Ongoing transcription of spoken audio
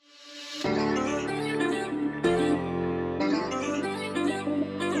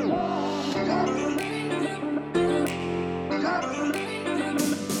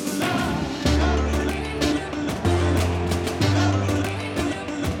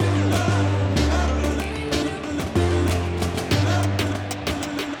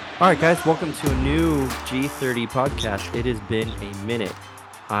All right, guys, welcome to a new G30 podcast. It has been a minute.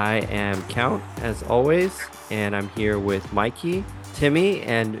 I am Count, as always, and I'm here with Mikey, Timmy,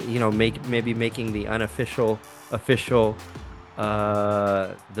 and maybe making the unofficial official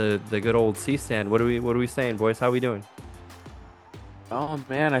the good old C stand. What are we saying, boys? How we doing? Oh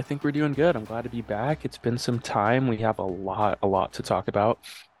man, I think we're doing good. I'm glad to be back. It's been some time. We have a lot to talk about.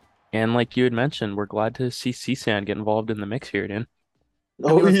 And like you had mentioned, we're glad to see CSAN get involved in the mix here, dude. I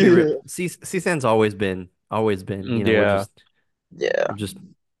mean, Oh let's be real. yeah. C-Stand's always been. We're Yeah. Yeah. just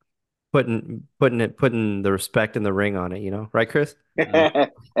putting the respect and the ring on it. Right, Chris? Mm,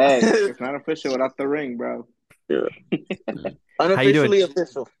 Hey, it's not official without the ring, bro. Yeah. mm. How you doing? Unofficially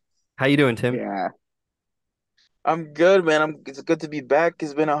official. How you doing, Tim? Yeah. I'm good, man. It's good to be back.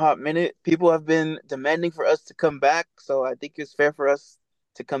 It's been a hot minute. People have been demanding for us to come back, so I think it's fair for us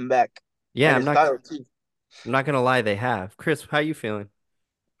to come back. Yeah, And I'm it's not. style too. I'm not gonna lie, they have. Chris, how you feeling?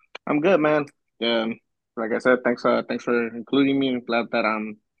 I'm good, man. Um, like I said, thanks for including me. I'm glad that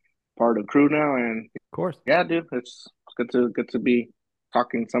I'm part of the crew now. And Of course. yeah, dude, it's good to be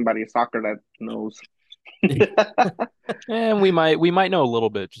talking to somebody soccer that knows. And we might know a little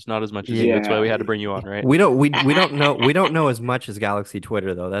bit, just not as much as Yeah. you. That's why Yeah. we had to bring you on, right? We don't know as much as Galaxy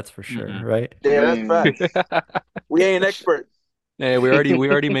Twitter though, that's for sure, hmm right? Yeah, that's Mm. facts. We ain't experts. Hey, we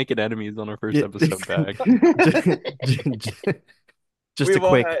already making enemies on our first Yeah. episode back. Just a We've all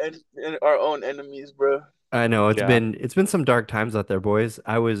quick. had our own enemies, bro. I know it's Yeah. been it's been some dark times out there, boys.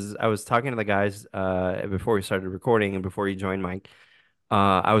 I was talking to the guys before we started recording and before you joined, Mike.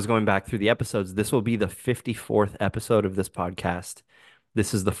 I was going back through the episodes. This will be the 54th episode of this podcast.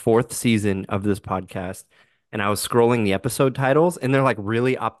 This is the fourth season of this podcast. And I was scrolling the episode titles and they're like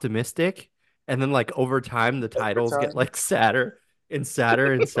really optimistic. And then like over time, the Over titles get time. like sadder and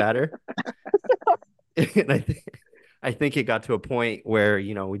sadder and sadder. And I think it got to a point where,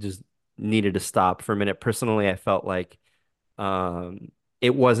 we just needed to stop for a minute. Personally, I felt like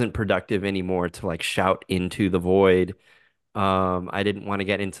it wasn't productive anymore to like shout into the void. I didn't want to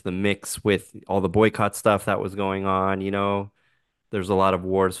get into the mix with all the boycott stuff that was going on. There's a lot of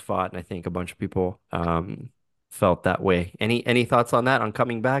wars fought, and I think a bunch of people felt that way. Any thoughts on that? On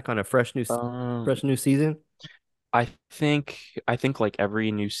coming back on a Um, fresh new season? I think like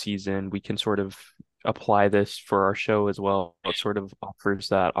every new season we can sort of apply this for our show as well. It sort of offers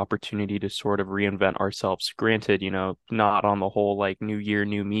that opportunity to sort of reinvent ourselves. Granted, not on the whole like new year,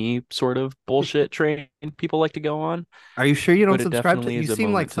 new me sort of bullshit train people like to go on, Are you sure you don't but it subscribe to? definitely is a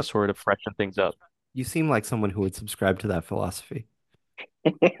moment to sort of freshen things up. You seem like someone who would subscribe to that philosophy.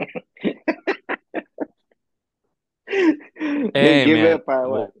 They Hey give it man, up by what?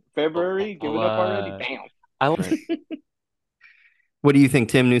 well, February? Give it up already? uh, Damn. I like What do you think,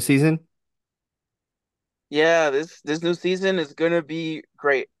 Tim? New season? Yeah, this new season is gonna be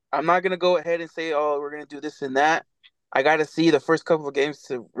great. I'm not gonna go ahead and say, oh, we're gonna do this and that. I gotta see the first couple of games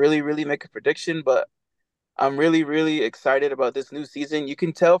to really, really make a prediction, but I'm really, really excited about this new season. You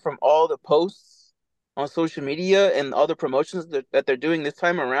can tell from all the posts on social media and all the promotions that they're doing this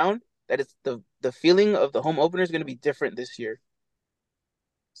time around that it's the feeling of the home opener is going to be different this year.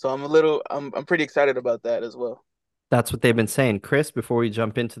 So I'm pretty excited about that as well. That's what they've been saying. Chris, before we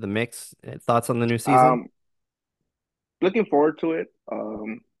jump into the mix, thoughts on the new season? Um, Looking forward to it.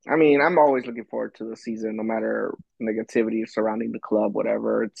 I mean, I'm always looking forward to the season, no matter negativity surrounding the club,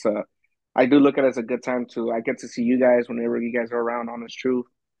 whatever. I do look at it as a good time to. I get to see you guys whenever you guys are around. Honest truth,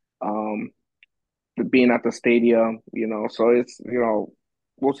 um, being at the stadium, So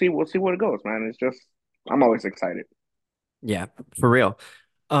we'll see where it goes, man. It's just, I'm always excited. Yeah, for real.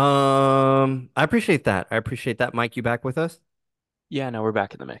 I appreciate that. I appreciate that. Mike, you back with us? Yeah, no, we're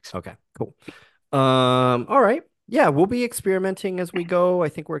back in the mix. Okay, cool. All right. Yeah, we'll be experimenting as we go. I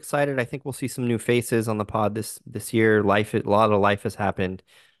think we're excited. I think we'll see some new faces on the pod this year. A lot of life has happened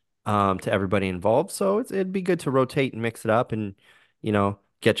to everybody involved. So it'd be good to rotate and mix it up and,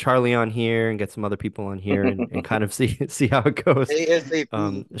 get Charlie on here and get some other people on here and kind of see how it goes. ASAP.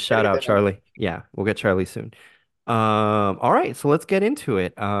 Gotta Shout get out that out. Charlie. Yeah, we'll get Charlie soon. All right, so let's get into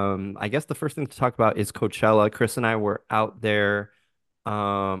it. I guess the first thing to talk about is Coachella. Chris and I were out there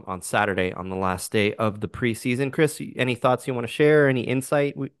on Saturday on the last day of the preseason. Chris, any thoughts you want to share? Any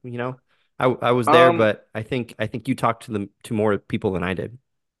insight? I was there, Um, but I think you talked to more people than I did.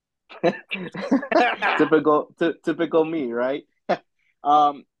 typical me, right?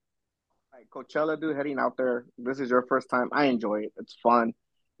 Um, like Coachella, dude, heading out there. This is your first time. I enjoy it. It's fun.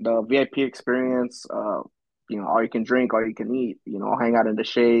 The VIP experience. All you can drink, all you can eat. Hang out in the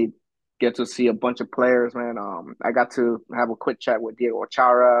shade. Get to see a bunch of players, man. I got to have a quick chat with Diego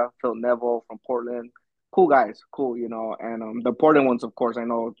Chara, Phil Neville from Portland. cool guys, cool, you know. And the important ones, of course, I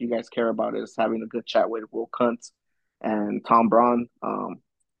know you guys care about is having a good chat with Will Kuntz and Tom Braun.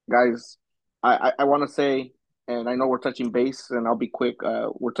 Guys, I want to say, and I know we're touching base, and I'll be quick.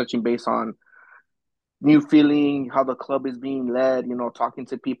 We're touching base on new feeling, how the club is being led, you know, talking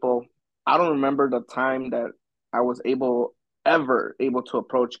to people. I don't remember the time that I was able to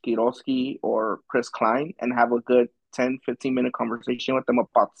approach Kiroski or Chris Klein and have a good 10-15 minute conversation with them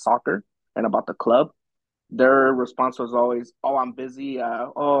about soccer and about the club. Their response was always, "Oh, I'm busy.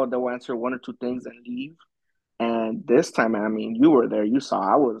 Oh, they'll answer one or two things and leave." And this time, I mean, you were there. You saw.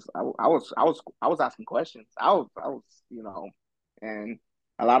 I was asking questions. You know, and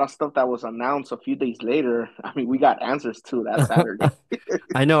a lot of stuff that was announced a few days later. I mean, we got answers to that Saturday.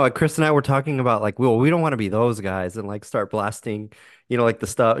 I know. Chris and I were talking about like, well, we don't want to be those guys and like start blasting, like the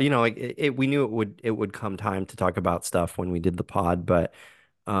stuff, like we knew it would come time to talk about stuff when we did the pod, but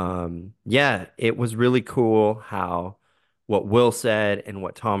yeah, it was really cool how what Will said and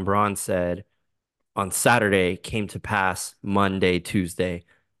what Tom Braun said on Saturday came to pass Monday, Tuesday,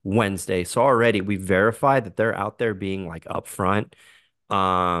 Wednesday. So already we verified that they're out there being like upfront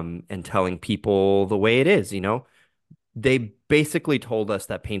and telling people the way it is. They basically told us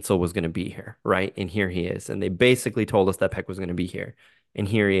that Paintsel was going to be here, right? And here he is. And they basically told us that Peck was going to be here, and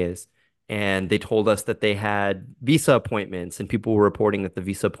here he is. And they told us that they had visa appointments, and people were reporting that the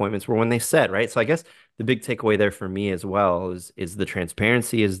visa appointments were when they said, right? So I guess the big takeaway there for me as well is the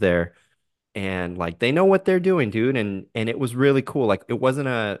transparency is there, and like they know what they're doing, dude. And it was really cool. Like it wasn't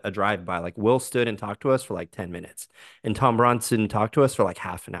a drive by. Like Will stood and talked to us for like 10 minutes, and Tom Bronson talked to us for like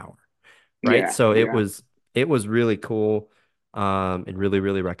half an hour, right? Yeah, So it yeah, was it was really cool. And really,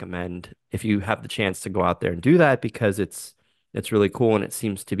 really recommend if you have the chance to go out there and do that because it's really cool and it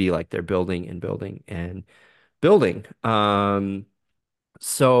seems to be like they're building and building and building.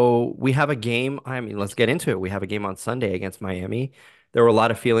 So we have a game. I mean, let's get into it. We have a game on Sunday against Miami. There were a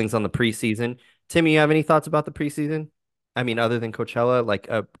lot of feelings on the preseason. Timmy, you have any thoughts about the preseason? I mean, other than Coachella, like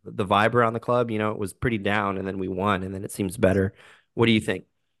the vibe around the club, it was pretty down and then we won and then it seems better. What do you think?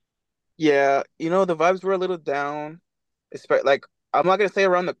 Yeah, the vibes were a little down. Like I'm not gonna say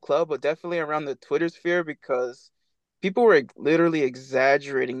around the club, but definitely around the Twitter sphere because people were literally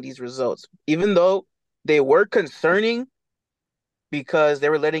exaggerating these results, even though they were concerning because they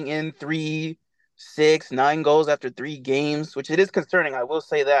were letting in 3, 6, 9 goals after 3 games, which it is concerning. I will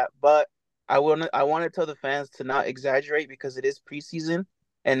say that, but I want to tell the fans to not exaggerate because it is preseason,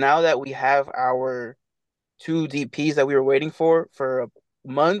 and now that we have our two DPs that we were waiting for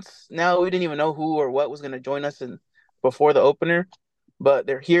months now. We didn't even know who or what was going to join us in before the opener, but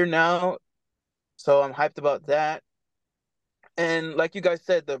they're here now, so I'm hyped about that. And like you guys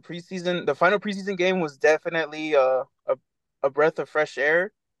said, the final preseason game was definitely a breath of fresh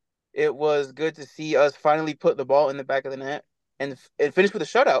air. It was good to see us finally put the ball in the back of the net and finish with a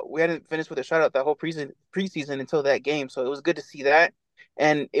shutout. We hadn't finished with a shutout that whole preseason until that game, so it was good to see that.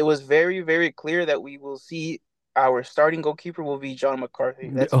 And it was very, very clear that we will see our starting goalkeeper will be John McCarthy.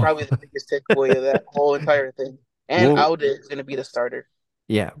 That's Oh, probably the biggest takeaway of that whole entire thing. And we'll Aude is going to be the starter.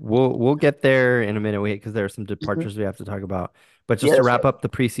 Yeah, we'll get there in a minute, wait, because there are some Mhm. departures we have to talk about. But just Yeah, to that's wrap right. up the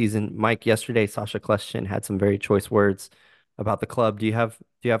preseason, Mike, yesterday Sasha Kljestan had some very choice words about the club. Do you have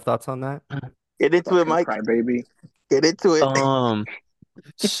thoughts on that? Get into it, fucking Mike. crybaby. Get into it. Um,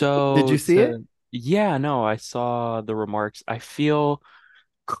 Did so you see it? yeah, no, I saw the remarks. I feel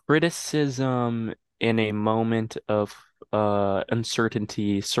criticism in a moment of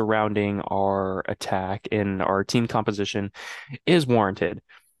uncertainty surrounding our attack and our team composition is warranted.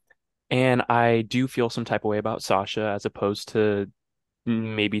 And I do feel some type of way about Sasha as opposed to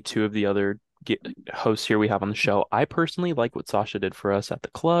maybe two of the other hosts here we have on the show. I personally like what Sasha did for us at the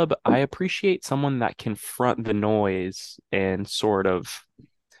club. I appreciate someone that can front the noise and sort of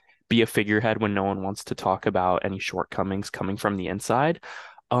be a figurehead when no one wants to talk about any shortcomings coming from the inside.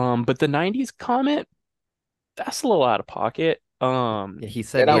 But the 90s comment, that's a little out of pocket. Yeah, he Yeah,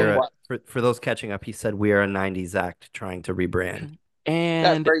 said that was we're And a wild. for those catching up, he said we are a 90s act trying to rebrand. That's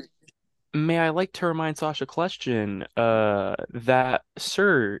and crazy. may I like to remind Sasha question, that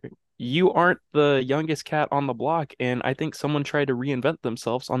sir, you aren't the youngest cat on the block, and I think someone tried to reinvent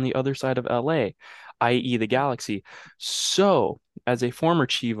themselves on the other side of LA, i.e. the galaxy. So, as a former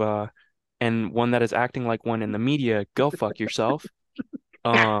Chiva and one that is acting like one in the media, go fuck yourself.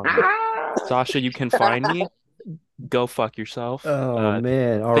 Um, Sasha, you can find me. Go fuck yourself. Oh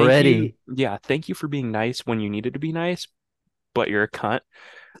man, Thank you. already. Yeah, thank you for being nice when you needed to be nice, but you're a cunt.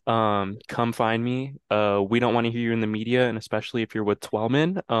 Come find me. We don't want to hear you in the media, and especially if you're with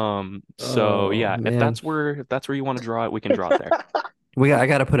Twelman. So Oh yeah, if man. that's where you want to draw it, we can draw it there. I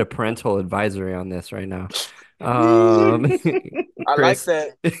got to put a parental advisory on this right now. I Um, like Chris,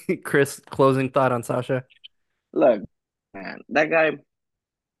 that. Chris, closing thought on Sasha? Look, man, that guy,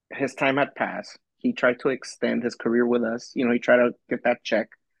 his time had passed. He tried to extend his career with us. He tried to get that check.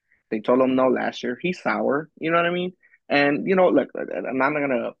 They told him no last year. He's sour. You know what I mean? And look, I'm not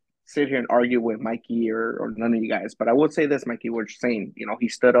gonna sit here and argue with Mikey or none of you guys, but I would say this, Mikey, we're saying, he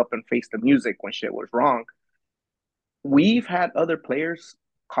stood up and faced the music when shit was wrong. We've had other players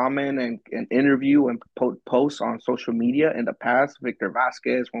comment and interview and post on social media in the past. Victor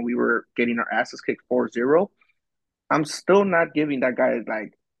Vasquez, when we were getting our asses kicked 4-0, I'm still not giving that guy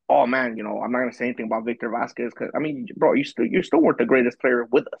like, oh man, I'm not gonna say anything about Victor Vasquez because I mean, bro, you still weren't the greatest player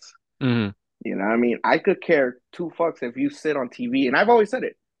with us. Hmm. You know what I mean? I could care two fucks if you sit on TV, and I've always said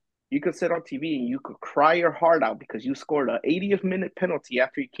it. You could sit on TV and you could cry your heart out because you scored a 80th minute penalty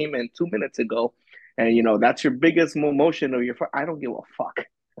after you came in 2 minutes ago, and that's your biggest emotion of your. I don't give a fuck.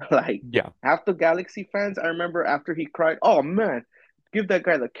 Like Yeah. half the Galaxy fans, I remember after he cried, "Oh man, give that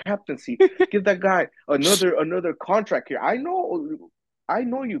guy the captaincy, give that guy another contract here." I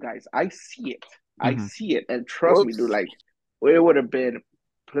know you guys. I Hmm. see it, and trust me, dude. Whoops. Like it would have been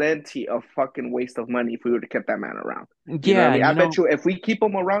plenty of fucking waste of money if we would have kept that man around. You know what I Yeah, mean? and I bet you if we keep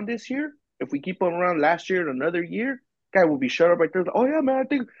him around this year, if we keep him around last year and another year, guy will be shut up right there. Oh yeah, man, I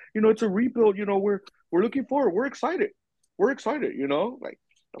think it's a rebuild. We're looking forward. We're excited. We're excited. Like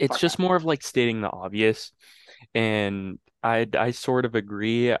the it's fuck just out. more of like stating the obvious. And I sort of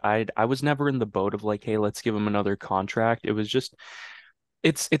agree. I was never in the boat of like, hey, let's give him another contract. It was just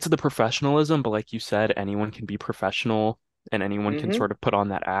it's the professionalism, but like you said, anyone can be professional and anyone can Mm-hmm. sort of put on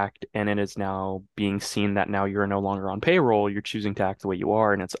that act. And it is now being seen that now you're no longer on payroll. You're choosing to act the way you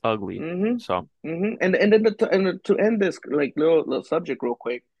are, and it's ugly. So, Mm-hmm. Mm-hmm. And then to end this like little subject real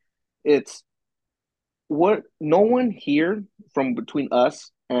quick, it's what no one here from between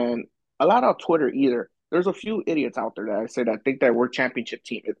us and a lot on Twitter either. There's a few idiots out there that I said I think that we're championship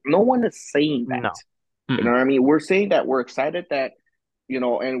team. No one is saying that. no. You know Mm-mm. what I mean? We're saying that we're excited that,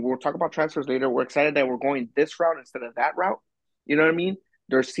 and we'll talk about transfers later. We're excited that we're going this route instead of that route. You know what I mean?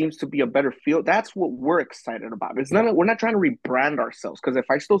 There seems to be a better feel. That's what we're excited about. It's Yeah. not. We're not trying to rebrand ourselves because if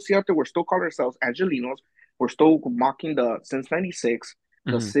I still see out there, we're still calling ourselves Angelinos. We're still mocking the since '96,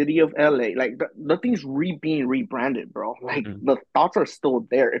 the Hmm. city of LA. Like nothing's being rebranded, bro. Like Mm-mm. the thoughts are still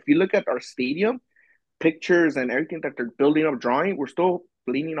there. If you look at our stadium pictures and everything that they're building up, drawing, we're still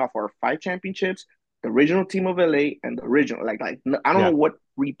leaning off our 5 championships, the original team of LA, and the original. Like I don't know Yeah. what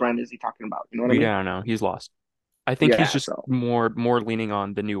rebrand is he talking about. You know what I We mean? don't know. He's lost. I think he's Yeah. just So more leaning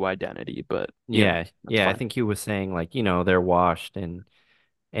on the new identity, but Yeah, that's yeah. I fine. think he was saying like, they're washed and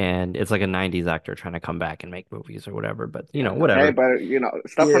it's like a 90s actor trying to come back and make movies or whatever, but hey, whatever. but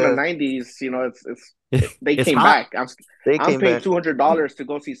stuff from the Yeah, '90s. They It's came hot. back. I'm they I'm came paying back. $200 to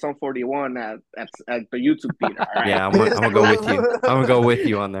go see Sum 41 at the YouTube theater. All right. Yeah, I'm gonna go with you. I'm gonna go with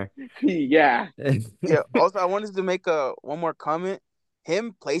you on there. Yeah. Yeah. Also, I wanted to make a one more comment.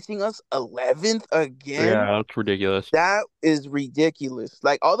 Him placing us 11th again, Yeah, that's ridiculous. that is ridiculous.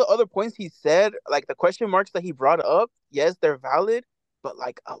 Like all the other points he said, like the question marks that he brought up, yes, they're valid, but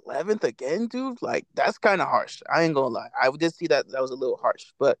like 11th again, dude, like that's kind of harsh. I ain't gonna lie. I did see that that was a little harsh,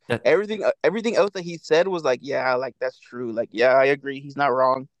 but That everything else that he said was like, yeah, like that's true. Like, yeah, I agree. He's not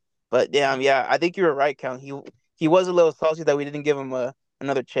wrong. But damn, yeah, I think you were right, Count. He was a little salty that we didn't give him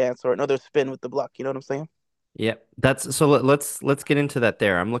another chance or another spin with the block. You know what I'm saying? Yep. That's so let's get into that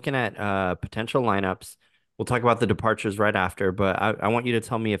there. I'm looking at potential lineups. We'll talk about the departures right after, but I want you to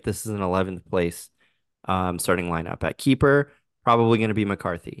tell me if this is an 11th place starting lineup. At keeper, probably going to be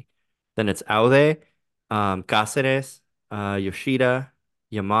McCarthy. Then it's Aude, Cáceres, Yoshida,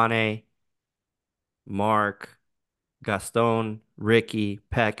 Yamane, Mark, Gaston, Ricky,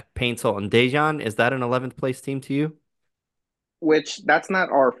 Peck, Paintsel, and Dejan. Is that an 11th place team to you? Which that's not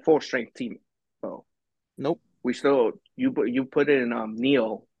our full strength team, though. Nope. We still you put in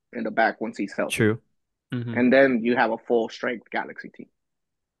Neil in the back once he's healthy, True. Hmm. and then you have a full strength Galaxy team.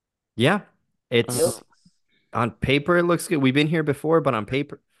 Yeah. Yep. It's on paper it looks good. We've been here before, but on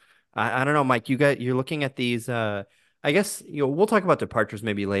paper, I don't know, Mike. You're looking at these. I guess we'll talk about departures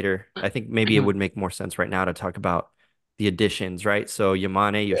maybe later. I think maybe it would make more sense right now to talk about the additions, right? So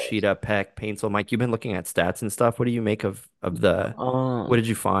Yamane, Yes. Yoshida, Peck, Paintsel. Mike, you've been looking at stats and stuff. What do you make of the? What Um, did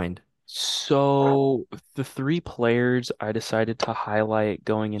you find? so the three players I decided to highlight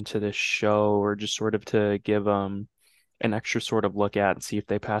going into this show, or just sort of to give an extra sort of look at and see if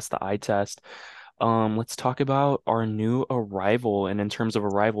they pass the eye test. Let's talk about our new arrival, and in terms of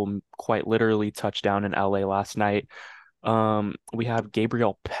arrival, quite literally touchdown in LA last night. We have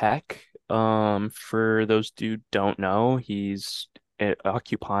Gabriel Peck. For those who don't know, he's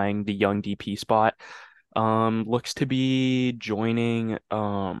occupying the young DP spot. Looks to be joining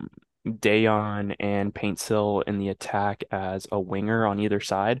Dayon and Paintsill in the attack as a winger on either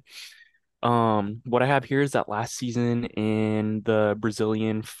side. What I have here is that last season in the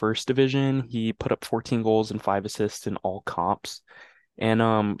Brazilian First Division, he put up 14 goals and 5 assists in all comps.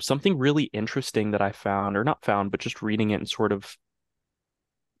 And something really interesting that I found, or not found, but just reading it and sort of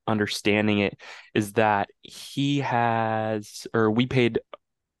understanding it, is that we paid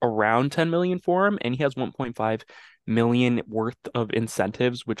around 10 million for him, and he has 1.5 million worth of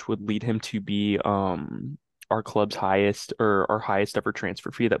incentives, which would lead him to be our club's highest, or our highest ever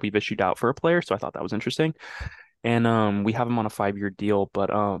transfer fee that we've issued out for a player. So I thought that was interesting. And we have him on a 5-year deal, but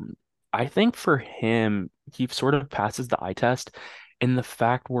I think for him, he sort of passes the eye test in the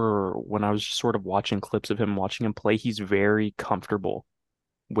fact where when I was just sort of watching clips of him, watching him play, he's very comfortable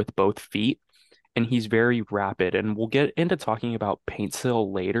with both feet and he's very rapid. And we'll get into talking about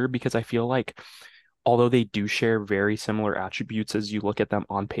Paintsill later because I feel like although they do share very similar attributes as you look at them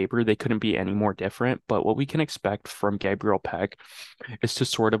on paper, they couldn't be any more different. But what we can expect from Gabriel Peck is to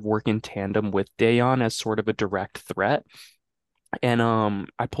sort of work in tandem with Dayon as sort of a direct threat. And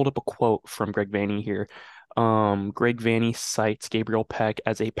I pulled up a quote from Greg Vanney here. Greg Vanney cites Gabriel Peck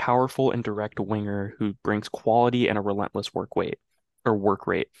as a powerful and direct winger who brings quality and a relentless work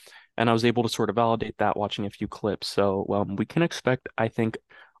rate. And I was able to sort of validate that watching a few clips. So we can expect, I think,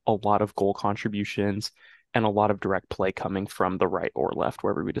 a lot of goal contributions and a lot of direct play coming from the right or left,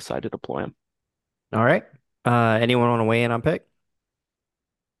 wherever we decide to deploy him. All right. Anyone want to weigh in on pick?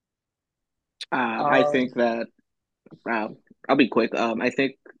 I think that uh, I'll be quick. I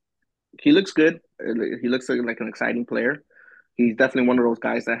think he looks good. He looks like an exciting player. He's definitely one of those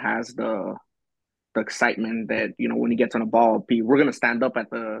guys that has the excitement that when he gets on a ball, we're gonna stand up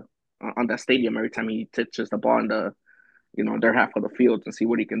at the on that stadium every time he touches the ball in their half of the field and see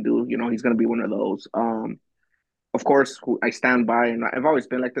what he can do. He's gonna be one of those. Of course, who I stand by, and I've always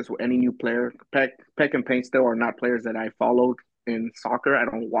been like this with any new player. Peck and Paint still are not players that I followed in soccer. I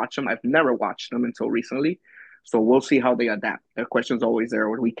don't watch them. I've never watched them until recently. So we'll see how they adapt. The question's always there.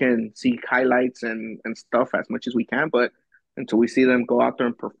 We can see highlights and stuff as much as we can, but until we see them go out there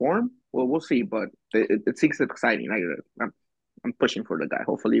and perform, well, we'll see. But it seems exciting. I'm pushing for the guy.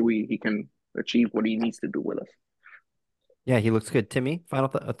 Hopefully, he can achieve what he needs to do with us. Yeah, he looks good. Timmy, final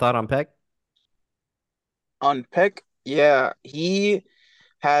thought on Peck? On Peck, yeah, he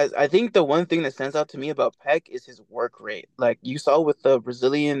has. I think the one thing that stands out to me about Peck is his work rate. Like you saw with the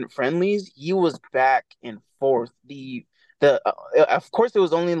Brazilian friendlies, he was back and forth. Of course it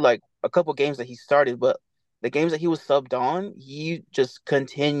was only like a couple games that he started, but the games that he was subbed on, he just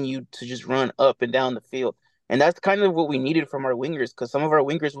continued to just run up and down the field. And that's kind of what we needed from our wingers because some of our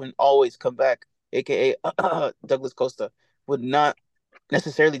wingers wouldn't always come back, aka Douglas Costa would not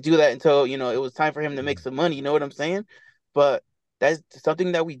necessarily do that until it was time for him to make some money. You know what I'm saying? But that's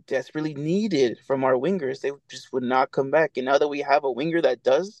something that we desperately needed from our wingers. They just would not come back. And now that we have a winger that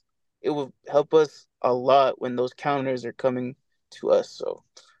does, it will help us a lot when those counters are coming to us. So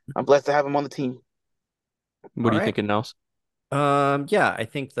I'm blessed to have him on the team. What All are you right. thinking, Nels? Yeah, I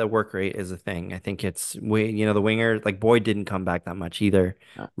think the work rate is a thing. I think the winger, like Boyd didn't come back that much either.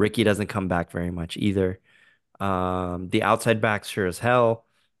 Yeah. Ricky doesn't come back very much either. The outside backs sure as hell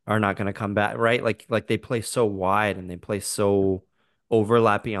are not going to come back, right? Like they play so wide and they play so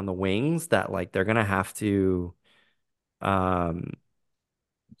overlapping on the wings that like they're going to have to um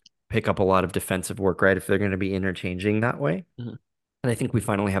pick up a lot of defensive work, right? If they're going to be interchanging that way. Mhm. And I think we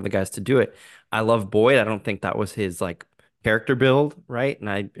finally have the guys to do it. I love Boyd. I don't think that was his like character build, right?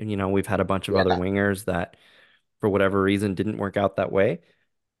 We've had a bunch of other Yeah. wingers that for whatever reason didn't work out that way.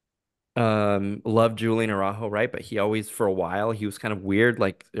 Love Julian Araujo, right? But he always, for a while, he was kind of weird.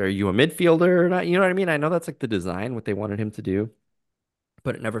 Like, are you a midfielder or not? You know what I mean? I know that's like the design, what they wanted him to do,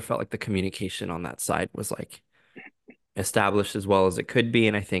 but it never felt like the communication on that side was like established as well as it could be.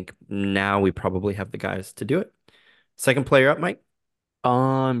 And I think now we probably have the guys to do it. Second player up, Mike.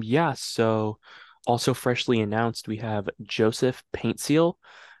 Yeah, so also freshly announced, we have Joseph Paintseal,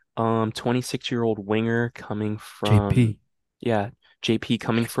 26-year-old winger coming from, JP. yeah, JP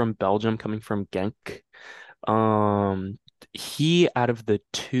coming from Belgium, coming from Genk. Um, he out of the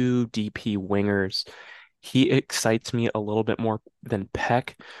two DP wingers, he excites me a little bit more than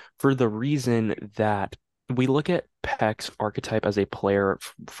Peck for the reason that we look at Peck's archetype as a player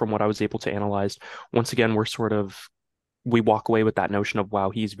from what I was able to analyze. Once again, we walk away with that notion of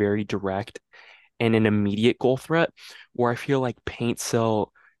wow, he's very direct and an immediate goal threat. Where I feel like Paint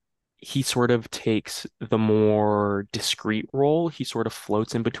he sort of takes the more discreet role. He sort of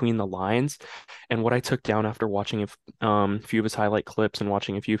floats in between the lines. And what I took down after watching a few of his highlight clips and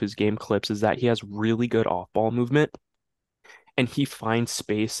watching a few of his game clips is that he has really good off-ball movement and he finds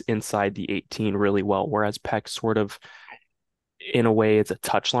space inside the 18 really well, whereas Peck sort of, in a way, is a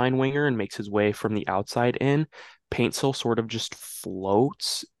touchline winger and makes his way from the outside in. Paintsill sort of just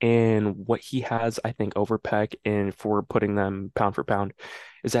floats, and what he has, I think, over Peck and for putting them pound for pound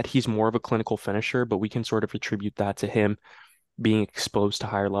is that he's more of a clinical finisher, but we can sort of attribute that to him being exposed to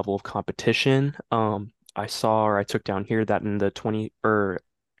higher level of competition. I saw or I took down here that in the 20 or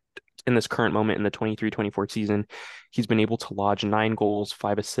in this current moment in the 23-24 season, he's been able to lodge 9 goals,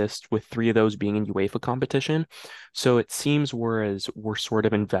 5 assists, with 3 of those being in UEFA competition. So it seems whereas we're sort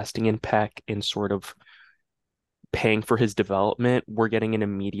of investing in Peck and sort of paying for his development, we're getting an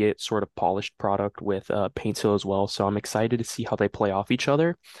immediate sort of polished product with Paintsill as well. So I'm excited to see how they play off each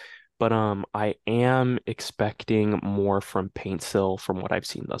other. But I am expecting more from Paintsill from what I've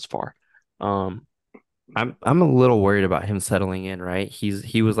seen thus far. Um, I'm a little worried about him settling in, right?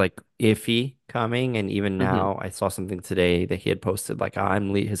 He was like iffy coming, and even mhm, now I saw something today that he had posted like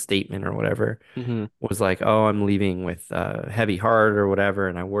I'm le his statement or whatever mhm. was like, "Oh, I'm leaving with heavy heart or whatever,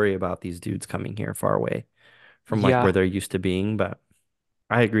 and I worry about these dudes coming here far away from like where Yeah, they're used to being." But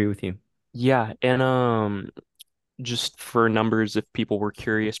I agree with you. yeah, and just for numbers, if people were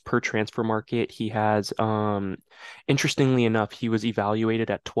curious, per transfer market, he has, interestingly enough, he was evaluated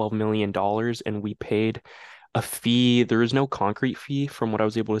at $12 million, and we paid a fee. There is no concrete fee from what I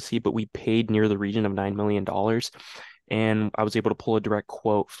was able to see, but we paid near the region of $9 million. And I was able to pull a direct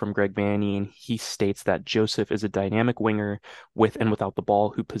quote from Greg Vanney, and he states that Joseph is a dynamic winger with and without the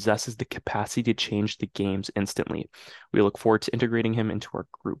ball who possesses the capacity to change the games instantly. We look forward to integrating him into our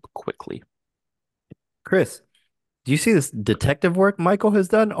group quickly. Chris, do you see this detective work Michael has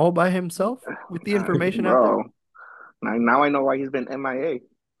done all by himself with the information out there? Bro, now I know why he's been MIA.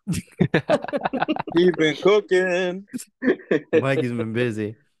 He been cooking. Mikey's been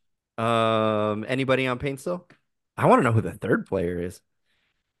busy. Anybody on Paint still? I want to know who the third player is,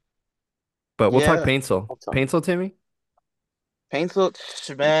 but we'll talk Yeah. Paintsel. Paintsel, Timmy? Painful,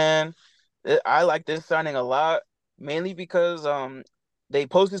 man. I like this signing a lot, mainly because they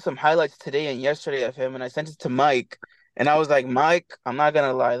posted some highlights today and yesterday of him, and I sent it to Mike, and I was like, Mike, I'm not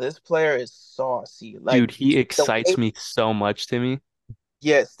gonna lie, this player is saucy. Like Dude, he the excites way, me so much, Timmy.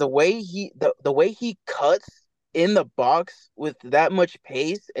 yes, the way he cuts in the box with that much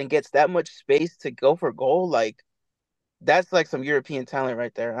pace and gets that much space to go for goal, like that's like some European talent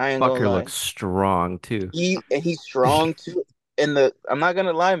right there. I ain't gonna Fucker lie. looks strong too. He's strong too. And I'm not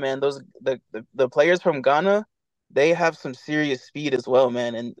gonna lie, man. The players from Ghana, they have some serious speed as well,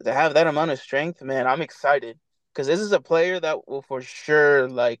 man. And to have that amount of strength, man, I'm excited because this is a player that will for sure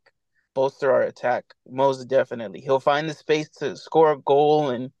like bolster our attack. Most definitely, he'll find the space to score a goal,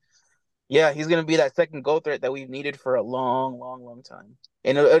 and yeah, he's gonna be that second goal threat that we've needed for a long, long, long time.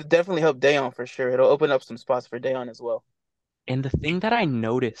 And it'll definitely help Dayon for sure. It'll open up some spots for Dayon as well. And the thing that I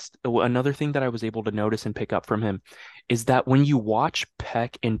noticed, another thing that I was able to notice and pick up from him is that when you watch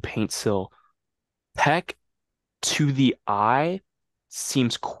Peck and Paintsill, Peck to the eye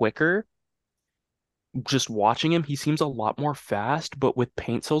seems quicker. Just watching him, he seems a lot more fast, but with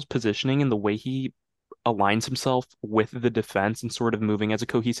Paintsill's positioning and the way he aligns himself with the defense and sort of moving as a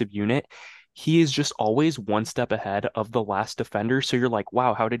cohesive unit, he is just always one step ahead of the last defender. So you're like,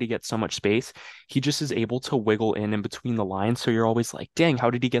 wow, how did he get so much space? He just is able to wiggle in between the lines. So you're always like, dang, how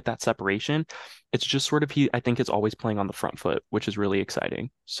did he get that separation? It's just sort of I think is always playing on the front foot, which is really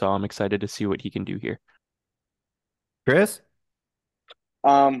exciting. So I'm excited to see what he can do here. Chris?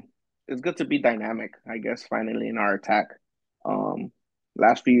 Um, it's good to be dynamic, I guess, finally in our attack. Um,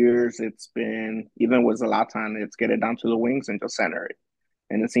 last few years, it's been, even with Zlatan, it's get it down to the wings and just center it.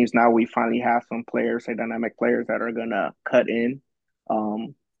 And it seems now we finally have some players, say dynamic players that are gonna cut in.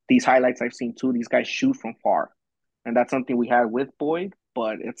 These highlights I've seen too, these guys shoot from far. And that's something we had with Boyd,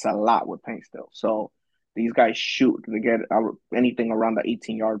 but it's a lot with Paint still. So these guys shoot to get anything around the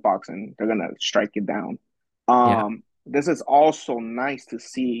 18-yard box and they're gonna strike it down. Yeah. This is also nice to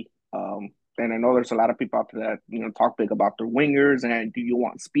see. And I know there's a lot of people out there that talk big about their wingers and do you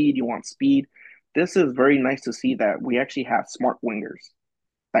want speed? You want speed. This is very nice to see that we actually have smart wingers,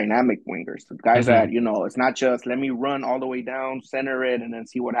 dynamic wingers, the guys Hmm. that it's not just let me run all the way down, center it, and then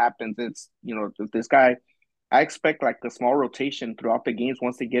see what happens. It's this guy. I expect like a small rotation throughout the games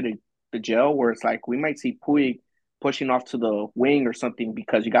once they get the gel, where it's like we might see Puig pushing off to the wing or something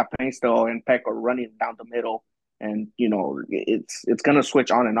because you got Painstill and Peck are running down the middle, and it's gonna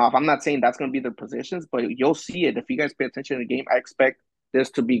switch on and off. I'm not saying that's gonna be their positions, but you'll see it if you guys pay attention to the game. I expect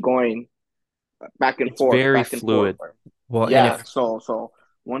this to be going It's very back and forth. fluid. Well, and Yeah, so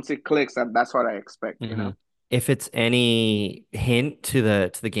once it clicks, that's what I expect. You Hmm. know, if it's any hint to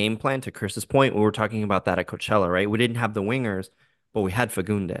the game plan, to Chris's point, we were talking about that at Coachella, right? We didn't have the wingers, but we had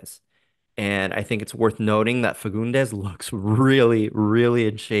Fagundes. And I think it's worth noting that Fagundes looks really, really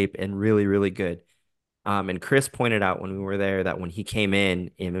in shape and really, really good. And Chris pointed out when we were there that when he came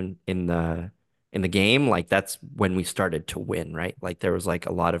in the game, like that's when we started to win, right? Like there was like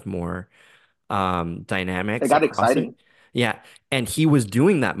a lot of more it dynamics got across it. exciting. Yeah. And he was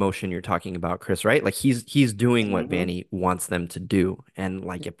doing that motion you're talking about, Chris, right? Like he's doing what Hmm. Vanny wants them to do. And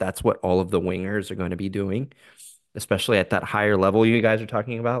like if that's what all of the wingers are going to be doing, especially at that higher level you guys are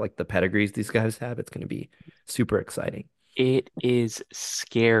talking about, like the pedigrees these guys have, it's going to be super exciting. It is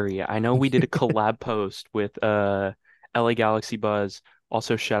scary. I know we did a collab post with LA Galaxy Buzz.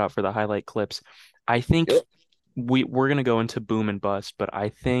 Also, shout out for the highlight clips. I think Yep. we're gonna go into boom and bust, but I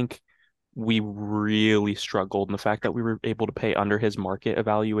think we really struggled in the fact that we were able to pay under his market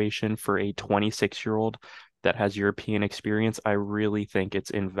evaluation for a 26-year-old that has European experience. I really think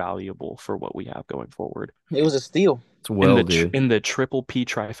it's invaluable for what we have going forward. It was a steal. It's Will, dude. In the triple P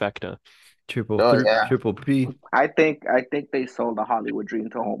trifecta. Oh yeah. Triple P. I think they sold the Hollywood dream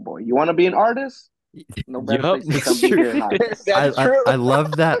to Homeboy. You want to be an artist? No better Yup. place to come be here in Hollywood. That's true. I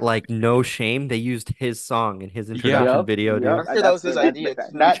love that, like, no shame. They used his song in his Yeah. introduction Yep, video, yep. dude. I'm sure that was his idea too.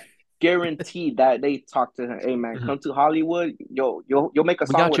 That guaranteed that they talked to him. Hey man, Mhm. come to Hollywood. You'll make a We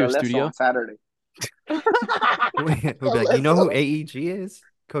song got with you a Alesso studio. on Saturday. We'll be like, you know who Alesso. AEG is?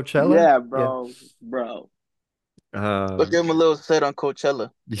 Coachella? Yeah, Yeah. bro. We'll Um, give him a little set on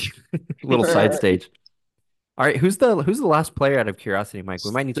Coachella. little side stage. All right, who's the last player out of curiosity, Mike?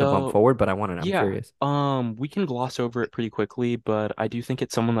 We might need to bump So, forward, but I'm yeah, curious. we can gloss over it pretty quickly, but I do think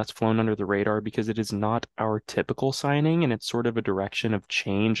it's someone that's flown under the radar because it is not our typical signing, and it's sort of a direction of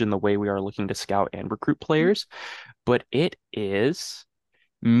change in the way we are looking to scout and recruit players. But it is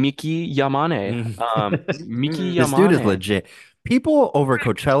Miki Yamane. Mm. Miki This dude is Yamane. legit. People over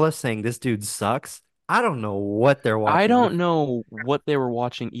Coachella saying this dude sucks. I don't know what they're I watching. don't know what they were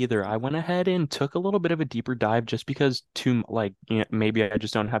watching either. I went ahead and took a little bit of a deeper dive just because maybe I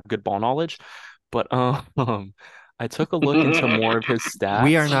just don't have good ball knowledge, but I took a look into more of his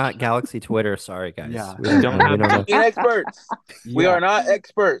We are stats. not Galaxy Twitter. Sorry, guys. Yeah, We don't don't know. We have don't know. the We ain't experts. We yeah. are not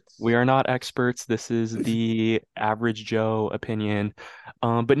experts. We are not experts. This is the average Joe opinion.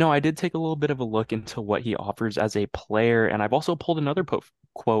 But no, I did take a little bit of a look into what he offers as a player, and I've also pulled another quote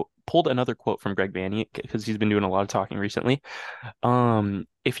from Greg Vanney because he's been doing a lot of talking recently.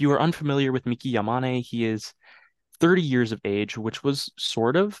 If you are unfamiliar with Miki Yamane, he is 30 years of age, which was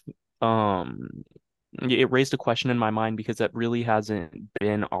sort of it raised a question in my mind because that really hasn't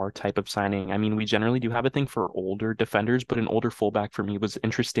been our type of signing. I mean, we generally do have a thing for older defenders, but an older fullback for me was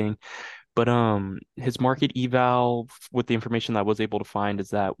interesting. But his market eval with the information that I was able to find is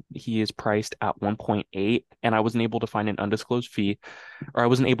that he is priced at 1.8, and I wasn't able to find an undisclosed fee, or I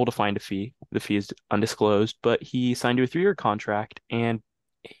wasn't able to find a fee. The fee is undisclosed, but he signed to a 3-year contract, and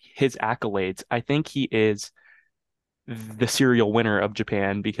his accolades, I think he is the serial winner of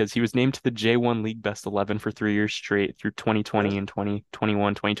Japan because he was named to the J1 League Best 11 for 3 years straight through 2020 and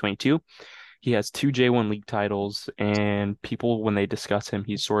 2021, 2022. He has two J1 League titles, and people, when they discuss him,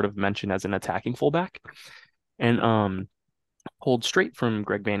 he's sort of mentioned as an attacking fullback. And pulled straight from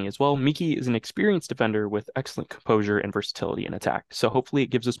Greg Vanney as well. Miki is an experienced defender with excellent composure and versatility in attack. So hopefully it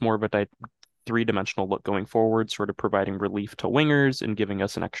gives us more of a three-dimensional look going forward, sort of providing relief to wingers and giving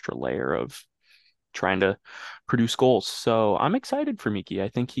us an extra layer of trying to produce goals. So I'm excited for Miki. I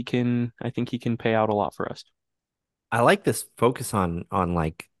think he can pay out a lot for us. I like this focus on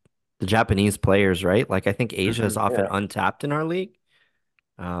like the Japanese players, right? Like I think Asia is Mhm. often Yeah. untapped in our league.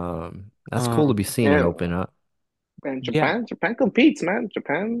 That's cool to Um, be seeing it And open up. and yeah, Japan competes, man.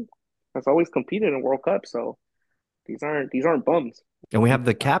 Japan has always competed in World Cup, so these aren't bums. And we have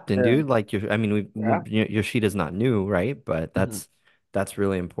the captain, Yeah. dude. Like I mean, Yeah. Yoshida's not new, right? But mhm. that's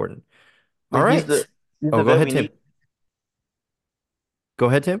really important. All Like right. he's Oh, the go vet ahead, we Tim. need. Go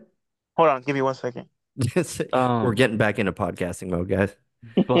ahead, Tim. Hold on, give me 1 second. We're Um, getting back into podcasting mode, guys.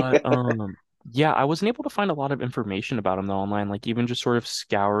 but yeah, I wasn't able to find a lot of information about him though online. Like even just sort of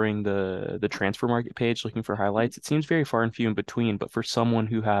scouring the transfer market page looking for highlights, it seems very far and few in between. But for someone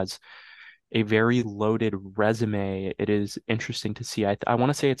who has a very loaded resume, it is interesting to see. I want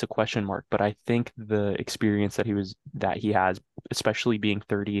to say it's a question mark, but I think the experience that he has, especially being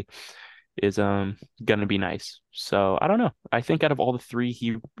 30, is gonna be nice. So I don't know. I think out of all the three,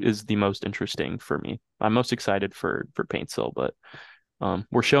 he is the most interesting for me. I'm most excited for Paintsill, but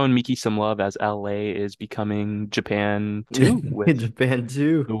We're showing Miki some love as LA is becoming Japan too, with Japan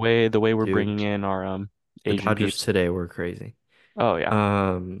too, the way we're dude. bringing in our The Asian Dodgers peeps. today were crazy. Oh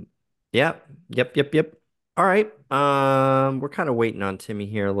yeah. Um, yeah, yep. All right. We're kind of waiting on Timmy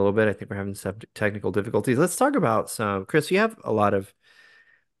here a little bit. I think we're having some technical difficulties. Let's talk about some, Chris, you have a lot of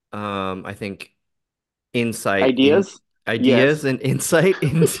I think insight in Ideas? ideas Yes. and insight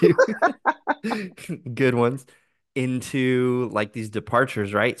into good ones into like these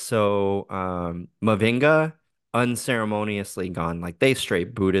departures, right? So, Mavinga unceremoniously gone. Like they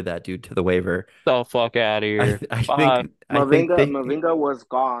straight booted that dude to the waiver. The fuck out of here. Fuck. I think they Mavinga was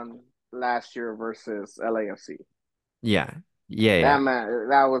gone last year versus LAFC. yeah. Yeah, That yeah. man,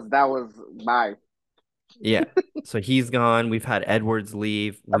 that was bye. Yeah. So he's gone. We've had Edwards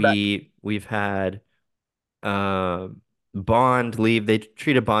leave. I'm back. We've had Bond leave. They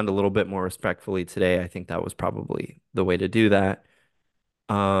treated Bond a little bit more respectfully today. I think that was probably the way to do that.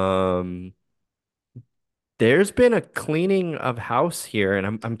 Um, there's been a cleaning of house here,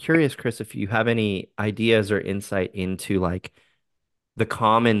 and I'm curious, Chris, if you have any ideas or insight into like the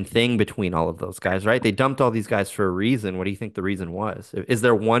common thing between all of those guys, right? They dumped all these guys for a reason. What do you think the reason was? Is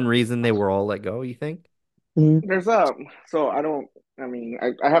there one reason they were all let go, you think? There's so I don't. I mean,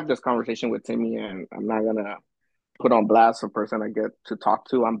 I have this conversation with Timmy, and I'm not gonna put on blast a person I get to talk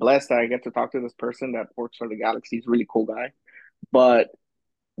to. I'm blessed that I get to talk to this person that works for the Galaxy. He's a really cool guy. But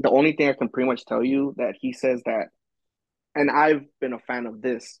the only thing I can pretty much tell you that he says that, and I've been a fan of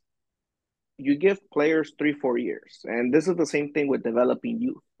this. You give players 3, 4 years, and this is the same thing with developing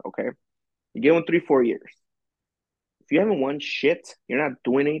youth. Okay, you give them 3, 4 years. If you haven't won shit, you're not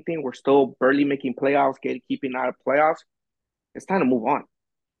doing anything. We're still barely making playoffs, keeping out of playoffs. It's time to move on.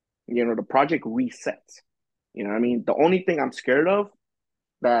 The project resets. You know what I mean? The only thing I'm scared of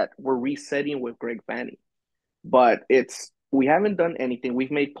that we're resetting with Greg Fanny. But we haven't done anything.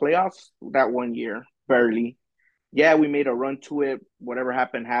 We've made playoffs that one year, barely. Yeah, we made a run to it. Whatever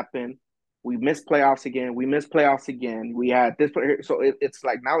happened, happened. We missed playoffs again. We missed playoffs again. We had this, so it's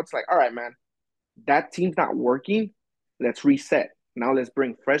like now it's like, all right, man, that team's not working. Let's reset. Now let's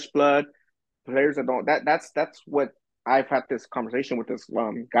bring fresh blood, players that don't. That's what I've had this conversation with this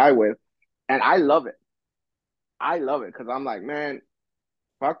guy with, and I love it. I love it because I'm like, man,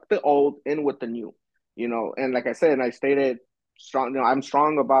 fuck the old, in with the new. And like I said, and I stated strong. I'm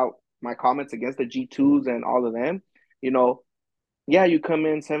strong about my comments against the G2s and all of them. You know, yeah, you come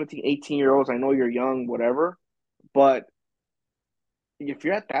in 17, 18-year olds. I know you're young, whatever, but if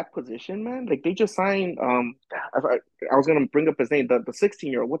you're at that position, man, like they just signed. I was gonna bring up his name, the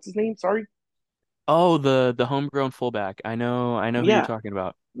 16-year-old. What's his name? Sorry. Oh, the homegrown fullback. I know who you're Yeah, talking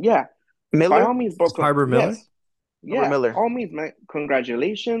about. yeah. By Miller, all means, bro. Harbor Miller? Yes, Robert yeah. Miller. All means, man.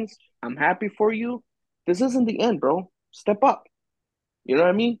 Congratulations. I'm happy for you. This isn't the end, bro. Step up. You know what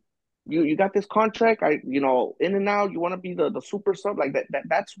I mean? You got this contract. In and out. You want to be the super sub like that.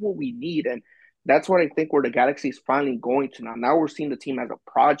 That's what we need, and that's what I think where the Galaxy is finally going to now. Now we're seeing the team as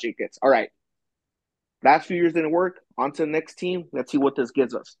a project. It's all right. Last few years didn't work. On to the next team. Let's see what this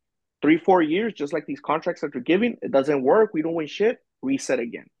gives us. 3, 4 years, just like these contracts that they're giving, it doesn't work. We don't win shit. Reset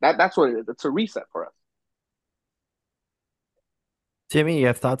again. That's what it is. It's a reset for us. Timmy, you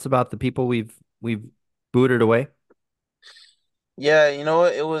have thoughts about the people we've booted away? Yeah, you know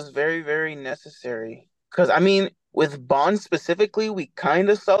what? It was very, very necessary. Because, I mean, with Bond specifically, we kind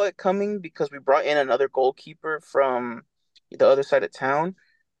of saw it coming because we brought in another goalkeeper from the other side of town.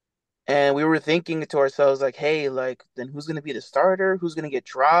 And we were thinking to ourselves, like, hey, like, then who's going to be the starter? Who's going to get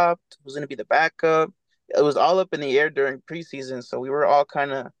dropped? Who's going to be the backup? It was all up in the air during preseason. So we were all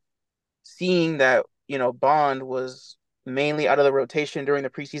kind of seeing that, Bond was mainly out of the rotation during the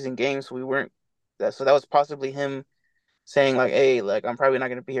preseason games. So we weren't so that was possibly him saying like, "Hey, like I'm probably not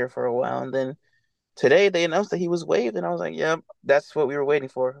going to be here for a while." And then today they announced that he was waived, and I was like, "Yep, that's what we were waiting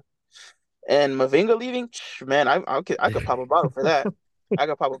for." And Mavinga leaving, man, I could pop a bottle for that. I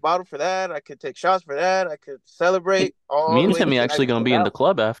could pop a bottle for that. I could take shots for that. I could celebrate Me all the and way Timmy till the night actually gonna goes be in the out.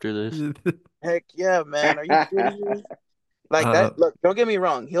 club after this. Heck yeah, man! Are you kidding me? Like that. Uh, Look, don't get me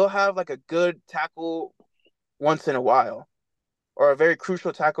wrong. He'll have like a good tackle once in a while, or a very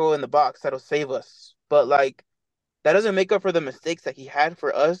crucial tackle in the box that'll save us. But like that doesn't make up for the mistakes that he had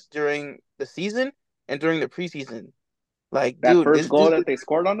for us during the season and during the preseason. Like, That dude, first this goal dude that they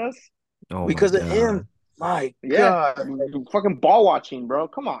scored on us. oh my because of him. God. My Yeah, God, like, fucking ball watching, bro.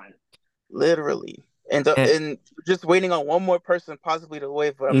 Come on. literally. And And and just waiting on one more person possibly to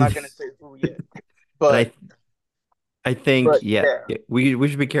wave, but I'm not and gonna say who yet. But I think but yeah, yeah, we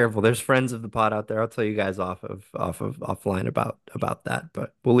should be careful. There's friends of the pod out there. I'll tell you guys off of offline about that,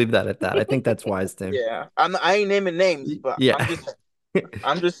 but we'll leave that at that. I think that's wise, Tim. yeah. I ain't naming names, but I'm Yeah. just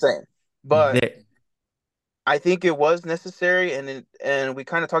I'm just saying. But They, I think it was necessary, and we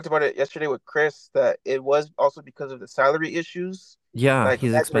kind of talked about it yesterday with Chris that it was also because of the salary issues. yeah, Like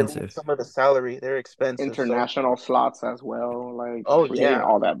he's we had to remove expensive. some of the salary; they're expensive. So, International slots as well. Like oh we're getting yeah,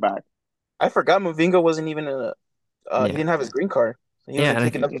 all that back. I forgot Mavinga wasn't even he Yeah. didn't have his green card. So he Yeah, wasn't and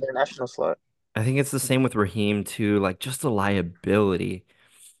taking up the international slot. I think it's the same with Raheem too, like just a liability.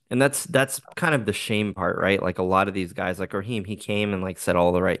 And that's kind of the shame part, right? Like a lot of these guys, like Raheem, he came and like said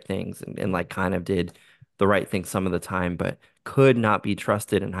all the right things and like kind of did the right thing some of the time, but could not be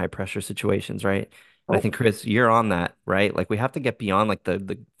trusted in high pressure situations, right? And I Oh think Chris, you're on that, right? Like we have to get beyond like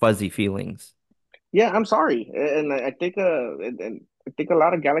the fuzzy feelings. yeah, I'm sorry, and I think and I think a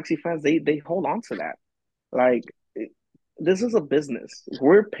lot of Galaxy fans they hold on to that. Like this is a business.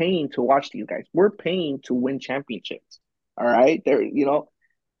 We're paying to watch these guys. We're paying to win championships. All right, there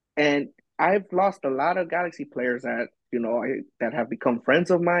and I've lost a lot of Galaxy players that that have become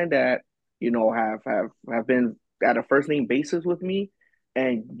friends of mine that have been at a first name basis with me.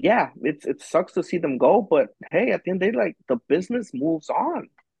 And yeah, it sucks to see them go, but hey, at the end of the day, like the business moves on.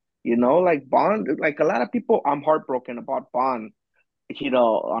 Like Bond, like a lot of people, I'm heartbroken about Bond,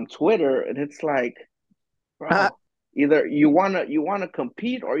 on Twitter, and it's like, bro, either you wanna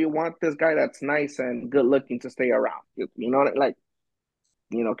compete or you want this guy that's nice and good looking to stay around. Like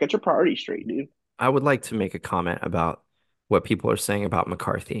get your priorities straight, dude. I would like to make a comment about what people are saying about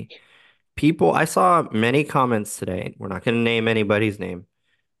McCarthy. People, I saw many comments today. We're not going to name anybody's name,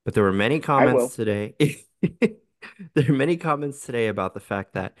 but there were many I comments will. today. There are many comments today about the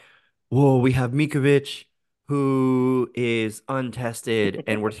fact that, whoa, we have Mikovic who is untested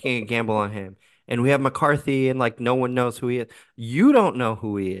and we're taking a gamble on him. And we have McCarthy and like no one knows who he is. You don't know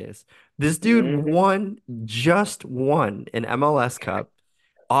who he is. This dude Hmm. just won an MLS Cup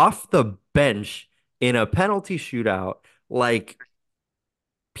off the bench in a penalty shootout. Like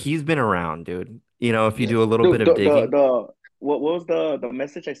he's been around, dude. If you do a little bit Dude, of the digging. what was the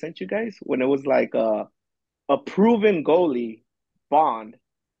message I sent you guys when it was like a proven goalie Bond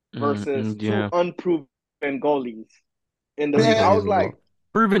versus two Yeah. unproven goalies in the league. I was like, Unbelievable.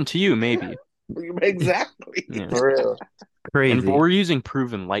 Proven to you, maybe. exactly. Yeah. For real. And Crazy. we're using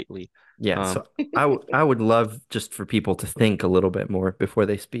proven lightly. Yeah, Um, so I would love just for people to think a little bit more before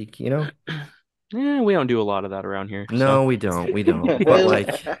they speak? we don't do a lot of that around here, so. No, we don't. We don't. But Well, like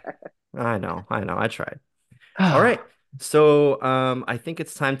I know. I tried. All right. So I think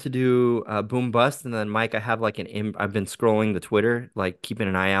it's time to do boom bust and then Mike, I have like I've been scrolling the Twitter, like keeping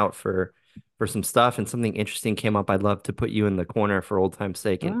an eye out for some stuff and something interesting came up. I'd love to put you in the corner for old time's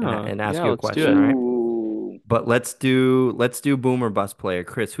sake and ask Yeah, you a let's do question, it. all right? Ooh, But let's do boom or bust player.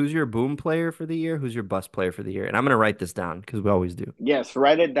 Chris, who's your boom player for the year? Who's your bust player for the year? And I'm gonna write this down because we always do. yes,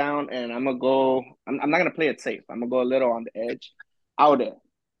 write it down, and I'm gonna go. I'm not gonna play it safe. I'm gonna go a little on the edge. Out it.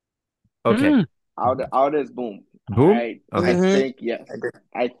 Okay. Mm, Out is boom. All Boom? right. I Okay. hmm think yes.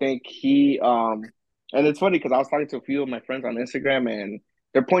 I think he and it's funny because I was talking to a few of my friends on Instagram and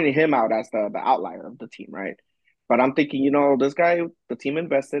they're pointing him out as the outlier of the team, right? But I'm thinking, this guy, the team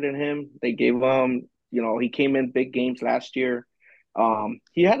invested in him. They gave him, he came in big games last year.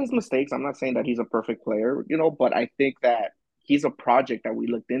 He had his mistakes. I'm not saying that he's a perfect player, but I think that he's a project that we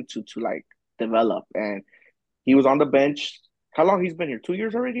looked into to like develop. And he was on the bench. How long he's been here? 2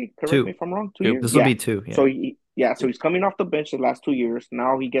 years already? Correct me Two. if I'm wrong. 2 years? Two. This will Yeah. be two. Yeah. So he's coming off the bench the last 2 years.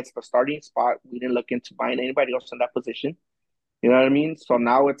 Now he gets the starting spot. We didn't look into buying anybody else in that position. You know what I mean? So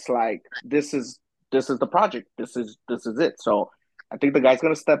now it's like this is the project. This is it. So I think the guy's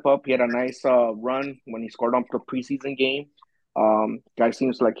gonna step up. He had a nice run when he scored on the preseason game. Guy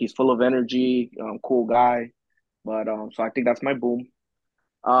seems like he's full of energy. Cool guy. But so I think that's my boom.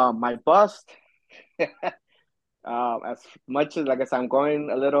 My bust. As much as like I said, I'm going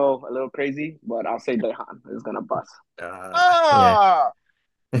a little crazy, but I'll say Dejan is gonna bust. Yeah. Ah,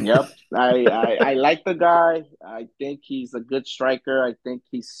 Yep, I like the guy. I think he's a good striker. I think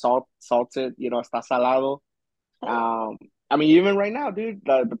he's salted. Está salado. Um, I mean, even right now, dude,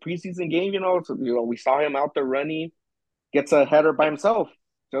 the preseason game, so, we saw him out there running, gets a header by himself.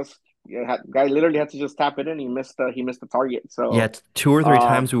 Just guy literally had to just tap it in. He missed the target. Yeah, So, two or three um,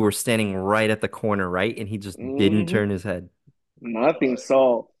 times we were standing right at the corner, right? And he just didn't mhm. turn his head. Nothing.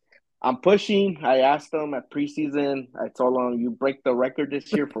 So I'm pushing. I asked him at preseason. I told him you break the record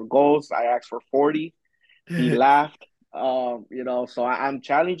this year for goals. I asked for 40. He laughed. So I'm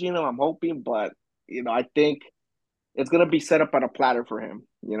challenging him. I'm hoping, but I think it's gonna be set up on a platter for him.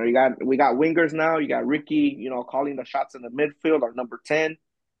 We got wingers now. You got Ricky. Calling the shots in the midfield. Our number 10.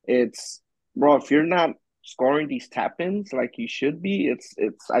 It's bro. If you're not scoring these tap ins like you should be, it's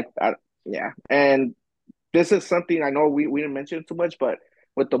yeah. And this is something I know we didn't mention too much, but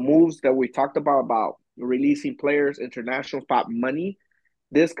with the moves that we talked about releasing players, international spot money,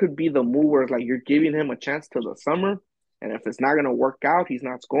 this could be the move where it's like you're giving him a chance till the summer, and if it's not gonna work out, he's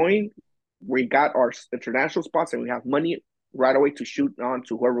not going. We got our international spots, and we have money right away to shoot on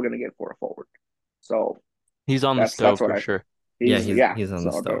to whoever we're gonna get for a forward. So He's on the that's stove what for I sure. Yeah, he's he's yeah. he's on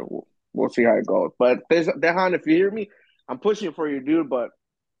the So stove. we'll see how it goes. But there's Dehan, if you hear me, I'm pushing for you, dude. But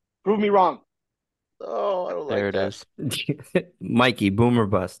prove me wrong. Oh, I don't There like it that. is. Mikey, boom or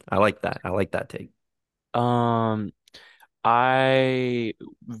bust. I like that. I like that take. Um, I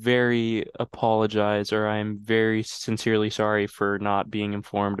very apologize, or I'm very sincerely sorry for not being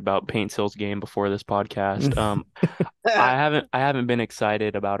informed about Paint Sill's game before this podcast. I haven't been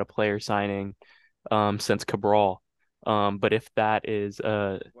excited about a player signing since Cabral. But if that is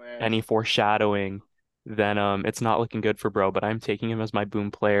Well, any foreshadowing, then it's not looking good for bro. But I'm taking him as my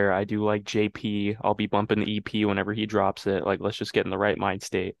boom player. I do like JP. I'll be bumping the EP whenever he drops it. Like, let's just get in the right mind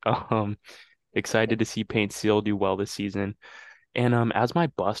state. Excited to see Paint Seal do well this season. And as my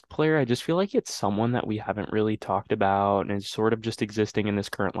bust player, I just feel like it's someone that we haven't really talked about and is sort of just existing in this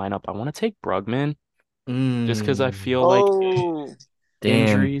current lineup. I want to take Brugman just because I feel like Oh,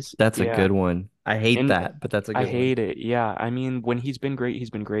 Damn, injuries, that's a yeah, good one. I hate and that, but that's a I good one. hate it. Yeah, I mean, when he's been great, he's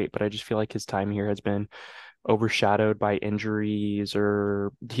been great, but I just feel like his time here has been overshadowed by injuries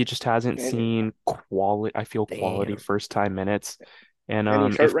or he just hasn't and seen quality, I feel quality Damn. first time minutes. And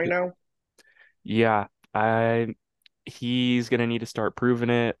he's hurt if right now. yeah, I he's gonna need to start proving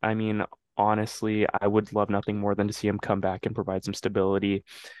it. I mean, honestly, I would love nothing more than to see him come back and provide some stability,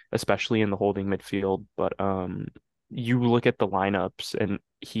 especially in the holding midfield. But you look at the lineups and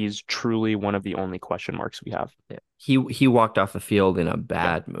he's truly one of the only question marks we have. Yeah. He walked off the field in a Yeah.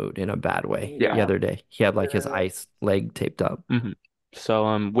 bad mood, in a bad way Yeah. the Yeah, other day. He had like his yeah. ice leg taped up. hmm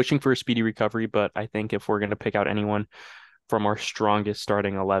So wishing for a speedy recovery, but I think if we're gonna pick out anyone from our strongest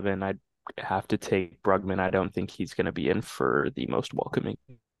starting 11, I'd have to take Brugman. I don't think he's gonna be in for the most welcoming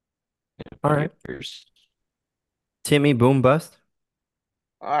All right. years. Timmy, boom bust.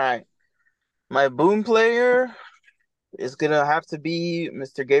 all right. My boom player is gonna have to be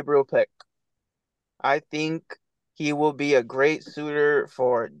Mr. Gabriel Peck. I think he will be a great suitor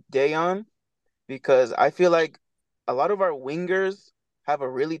for Dayon because I feel like a lot of our wingers have a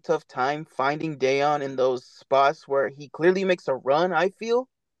really tough time finding Dayon in those spots where he clearly makes a run, I feel,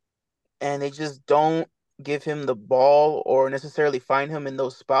 and they just don't give him the ball or necessarily find him in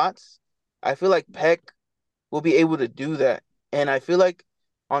those spots. I feel like Peck will be able to do that. And I feel like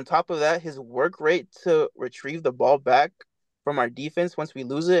on top of that, his work rate to retrieve the ball back from our defense once we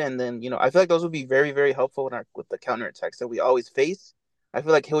lose it, and then I feel like those would be very, very helpful in our with the counterattacks that we always face. I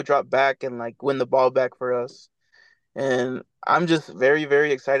feel like he'll drop back and like win the ball back for us. And I'm just very,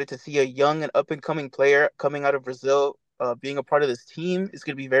 very excited to see a young and up and coming player coming out of Brazil, being a part of this team. It's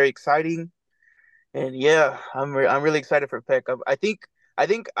going to be very exciting. And yeah, I'm really excited for Peck. I think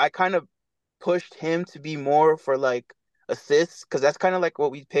I kind of pushed him to be more for like assists because that's kind of like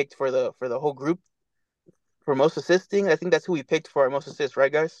what we picked for the whole group for most assisting. I think that's who we picked for our most assists,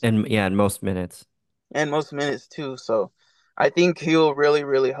 right, guys? And yeah, in most minutes. And most minutes too. So I think he'll really,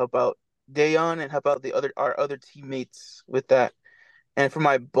 really help out Dayon and help out the other our other teammates with that. And for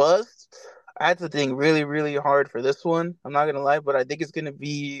my bust, I had to think really, really hard for this one. I'm not gonna lie, but I think it's gonna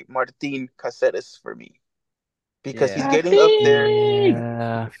be Martin Caceres for me because he's Yeah. getting up there.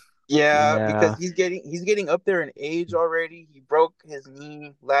 Yeah, Yeah, because yeah. he's getting up there in age already. He broke his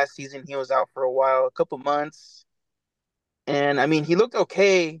knee last season. He was out for a while, a couple months. And I mean, he looked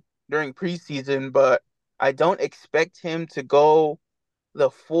okay during preseason, but I don't expect him to go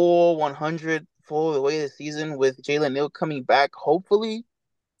the full 100 full the way this season with Jalen Neal coming back, hopefully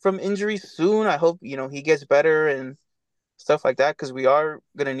from injury soon. I hope, he gets better and stuff like that because we are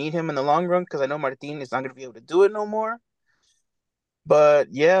going to need him in the long run because I know Martin is not going to be able to do it no more. But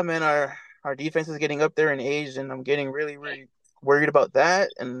yeah, man, our defense is getting up there in age, and I'm getting really, really worried about that.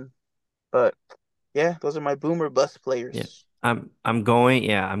 But yeah, those are my boomer bust Yeah. players. I'm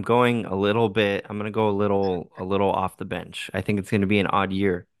going a little bit. I'm gonna go a little off the bench. I think it's gonna be an odd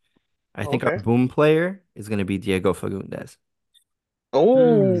year. I think our Okay. boom player is gonna be Diego Fagundes.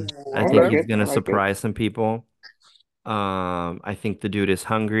 Oh, I I think like okay. he's it. I gonna like it. surprise some people. I think the dude is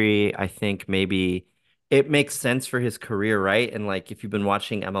hungry. I think maybe it makes sense for his career, right? And like if you've been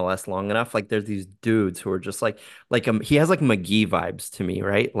watching MLS long enough, like there's these dudes who are just like he has like McGee vibes to me,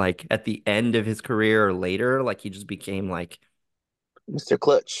 right? Like at the end of his career or later, like he just became like Mr.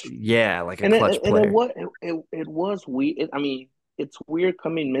 Clutch. yeah, like a And clutch player. it was weird. I mean, it's weird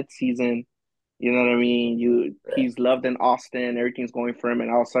coming mid season You know what I mean? He's loved in Austin, everything's going for him,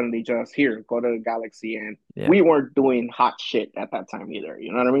 and all of a sudden they just here go to the Galaxy, and Yeah. we weren't doing hot shit at that time either.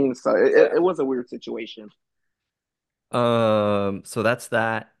 You know what I mean? So Yeah. it was a weird situation. So that's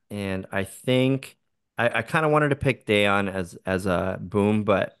that, and I think I kind of wanted to pick Dayon as a boom,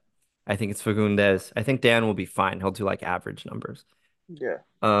 but I think it's Fagundes. I think Dan will be fine. He'll do like average numbers. Yeah.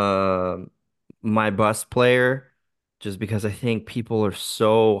 Um, my bus player, just because I think people are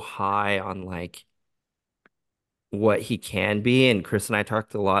so high on like what he can be, and Chris and I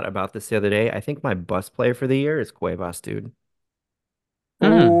talked a lot about this the other day. I think my bus player for the year is Cuevas, dude.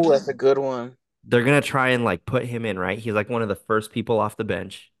 Mm. Ooh, that's a good one. They're gonna try and like put him in, right? He's like one of the first people off the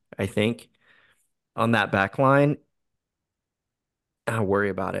bench, I think, on that back line. I worry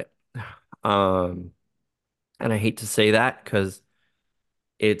about it. Um, and I hate to say that because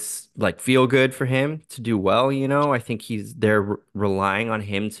it's like feel good for him to do well, you know. I think they're relying on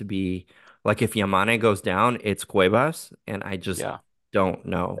him to be like if Yamane goes down, it's Cuevas, and I just Yeah. don't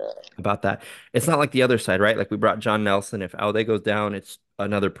know about that. It's not like the other side, right? Like we brought John Nelson. If Alde goes down, it's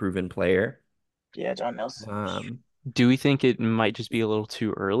another proven player. Yeah, John Nelson. Um, Do we think it might just be a little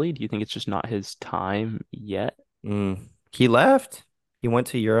too early? Do you think it's just not his time yet? he left. He went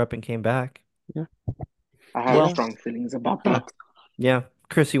to Europe and came back. Yeah. I have Yeah. Well, strong feelings about yeah. that. Yeah,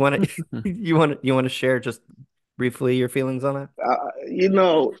 Chris, you want to Hmm. you want to share just briefly your feelings on that? You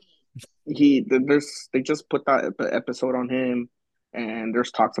know, they just put that episode on him, and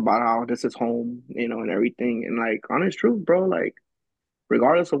there's talks about how this is home, you know, and everything. And like, honest truth, bro, like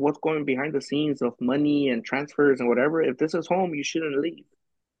regardless of what's going behind the scenes of money and transfers and whatever, if this is home, you shouldn't leave.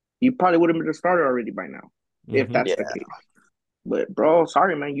 You probably would have been a starter already by now, if Hmm. that's the Yeah. case. But bro,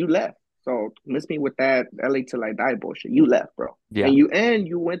 sorry man, you left. So miss me with that LA till I die bullshit. You left, bro. Yeah. And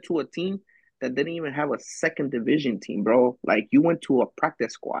you went to a team that didn't even have a second division team, bro. Like you went to a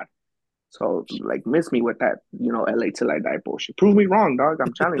practice squad. So like miss me with that, you know, LA till I die bullshit. Prove me wrong, dog.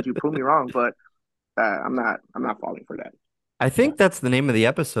 I'm challenging you, prove me wrong, but I'm not falling for that. I Yeah. think that's the name of the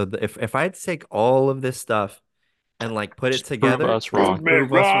episode. If I had to take all of this stuff and like put it Just prove together, us it's wrong. Prove me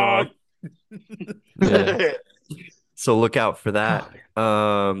prove us wrong. wrong. Yeah. So look out for that.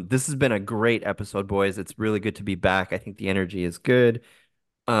 This has been a great episode, boys. It's really good to be back. I think the energy is good.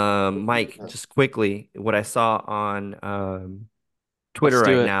 Mike, just quickly, what I saw on Twitter Let's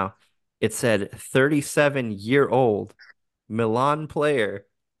do right it. now, it said 37-year-old Milan player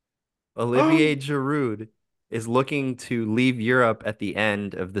Olivier Giroud is looking to leave Europe at the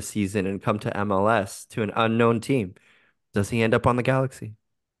end of the season and come to MLS to an unknown team. Does he end up on the Galaxy?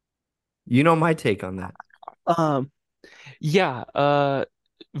 You know my take on that. Um, yeah,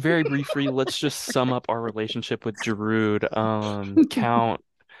 very briefly, let's just sum up our relationship with Giroud. Count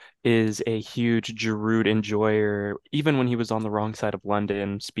is a huge Giroud enjoyer, even when he was on the wrong side of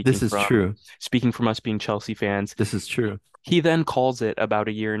London, This is true. speaking from us being Chelsea fans. This is true. He then calls it about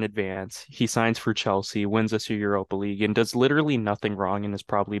a year in advance. He signs for Chelsea, wins us a Europa League, and does literally nothing wrong and has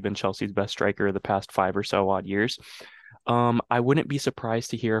probably been Chelsea's best striker of the past 5 or so odd years. I wouldn't be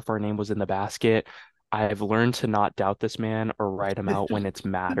surprised to hear if our name was in the basket. I've learned to not doubt this man or write him out when it's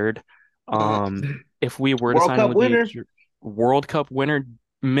mattered. If we were to World sign Cup Olivier, winner. World Cup winner,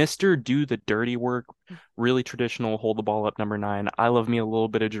 Mr. Do the dirty work, really traditional, hold the ball up number nine. I love me a little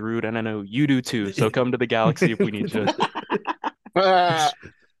bit of Giroud, and I know you do too. So come to the Galaxy if we need you.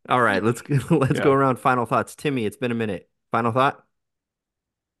 All right, let's go Yeah. around final thoughts. Timmy, it's been a minute. Final thought?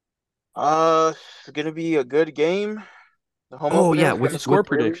 It's gonna be a good game. The home Oh opener yeah, is gonna Score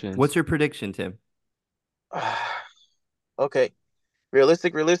start early. what's predictions. your prediction, Tim? Okay,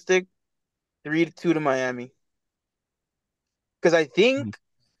 realistic. 3-2 to Miami. Because I think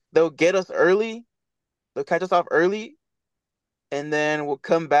they'll get us early. They'll catch us off early, and then we'll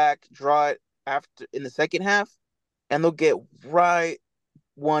come back, draw it after in the second half, and they'll get right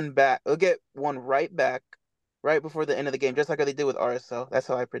one back. They'll get one right back right before the end of the game, just like how they did with RSL. That's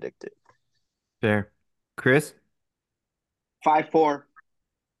how I predict it. Fair. Chris? 5-4 5-4.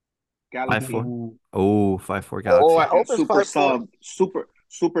 Galaxy. Ooh. Oh, 5-4 Oh, I Galaxy. And hope it's 5-4.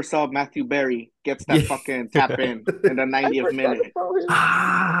 super sub Matthew Berry gets Yeah. that fucking tap in the I 90th forgot minute. about him.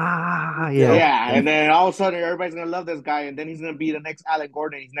 Yeah. Yeah. Yeah, Yeah. and then all of a sudden everybody's gonna love this guy, and then he's gonna be the next Alec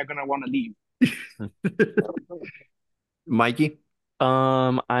Gordon. He's not gonna want to leave. Mikey?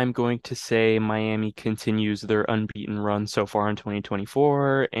 I'm going to say Miami continues their unbeaten run so far in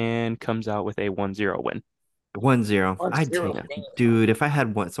 2024 and comes out with a 1-0 win. 1-0. I'd 1-0. take Yeah. dude, if I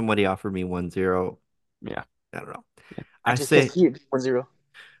had somebody offer me 1-0, Yeah. I don't know. Yeah. I I just can't say see it 1-0.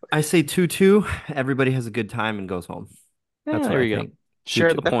 I say 2-2. Everybody has a good time and goes home. Yeah, That's what there I you go. think.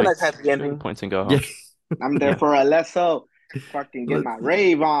 Share the 2-2. That's a nice points. happy Share the ending. points and go Yeah. home. I'm there Yeah. for a lesso. Fucking get my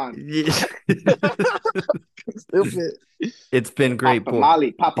rave on. Stupid. It's been great,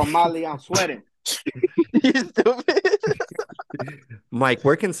 Papa Molly, I'm sweating. You stupid. Mike,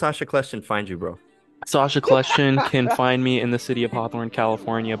 where can Sasha Kleshin find you, bro? Sasha Kleshin can find me in the city of Hawthorne,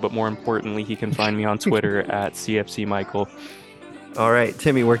 California, but more importantly, he can find me on Twitter at CFC Michael. All right,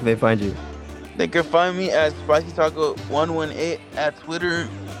 Timmy, where can they find you? They can find me at Spicy Taco 118 at Twitter.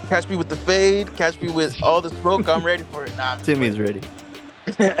 Catch me with the fade. Catch me with all the smoke. I'm ready for it. Nah, Timmy's ready.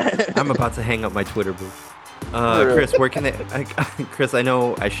 I'm about to hang up my Twitter booth. Chris, where can they? Chris, I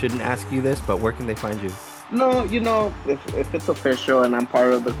know I shouldn't ask you this, but where can they find you? No, if it's official and I'm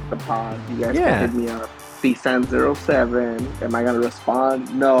part of the pod, you guys can hit me up. CSAN07. Am I gonna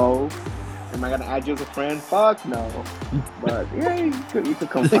respond? No. Am I gonna add you as a friend? Fuck no. But yeah, you could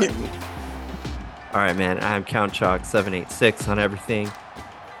come find me. All right, man. I'm Count Chalk 786 on everything.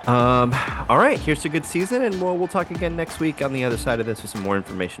 All right, here's a good season, and we'll talk again next week on the other side of this with some more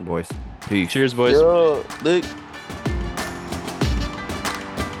information, boys. Peace. Cheers, boys. Yo, look.